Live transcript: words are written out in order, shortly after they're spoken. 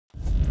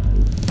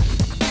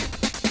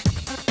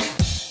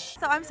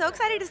so I'm so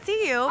excited to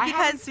see you I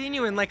haven't because seen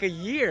you in like a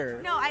year.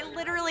 no, I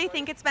literally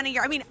think it's been a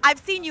year. I mean, I've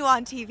seen you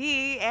on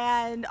TV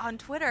and on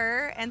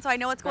Twitter, and so I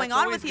know what's going That's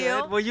on always with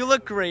good. you. Well, you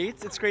look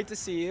great. It's great to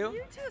see you.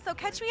 You too. So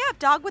catch me up,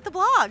 Dog with the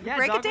Blog. Yeah,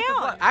 Break Dog it with the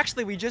down. Blog.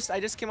 Actually, I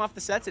just came off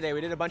the set today.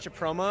 We did a bunch of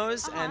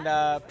promos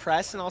and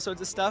press and all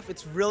sorts of stuff.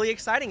 It's really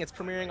exciting. It's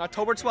premiering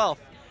October 12th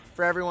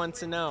for everyone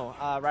to know,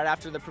 right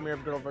after the premiere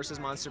of Girl vs.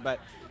 Monster. But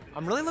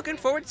I'm really looking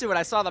forward to it.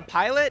 I saw the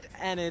pilot,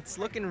 and it's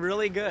looking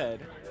really good.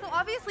 So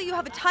obviously you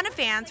have a ton of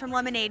fans from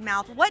Lemonade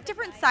Mouth. What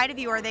different side of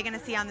you are they going to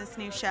see on this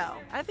new show?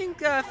 I think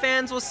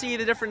fans will see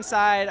the different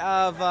side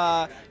of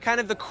kind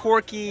of the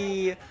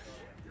quirky.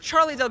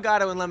 Charlie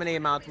Delgado in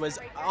Lemonade Mouth was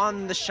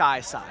on the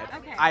shy side,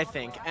 I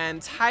think.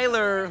 And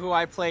Tyler, who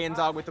I play in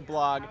Dog with the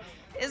Blog,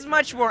 is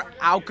much more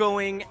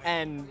outgoing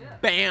and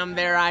bam,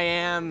 there I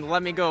am,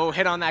 let me go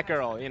hit on that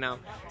girl, you know?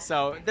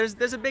 So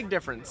there's a big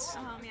difference.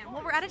 Oh man,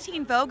 well we're at a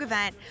Teen Vogue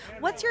event.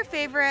 What's your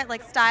favorite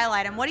like style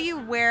item? What do you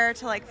wear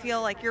to like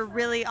feel like you're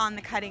really on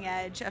the cutting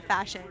edge of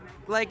fashion?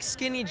 Like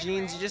skinny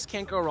jeans, you just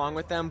can't go wrong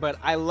with them, but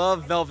I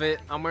love velvet.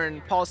 I'm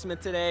wearing Paul Smith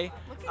today.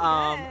 Looking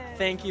good.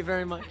 Thank you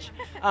very much.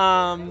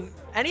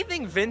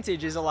 Anything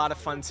vintage is a lot of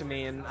fun to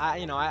me, and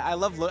I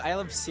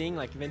love seeing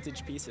like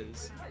vintage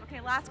pieces. Okay,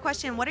 last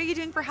question. What are you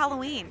doing for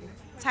Halloween?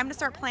 Time to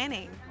start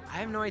planning. I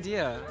have no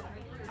idea.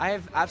 I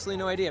have absolutely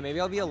no idea. Maybe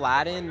I'll be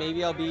Aladdin.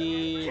 Maybe I'll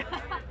be.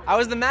 I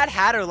was the Mad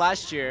Hatter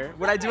last year.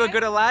 Would I do a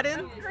good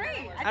Aladdin? That's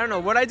great. I don't know.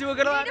 Would I do a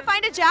good You need Aladdin? to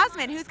find a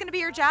Jasmine. Who's going to be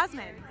your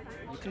Jasmine?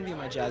 You can be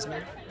my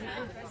Jasmine.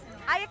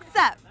 I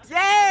accept.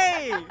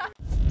 Yay!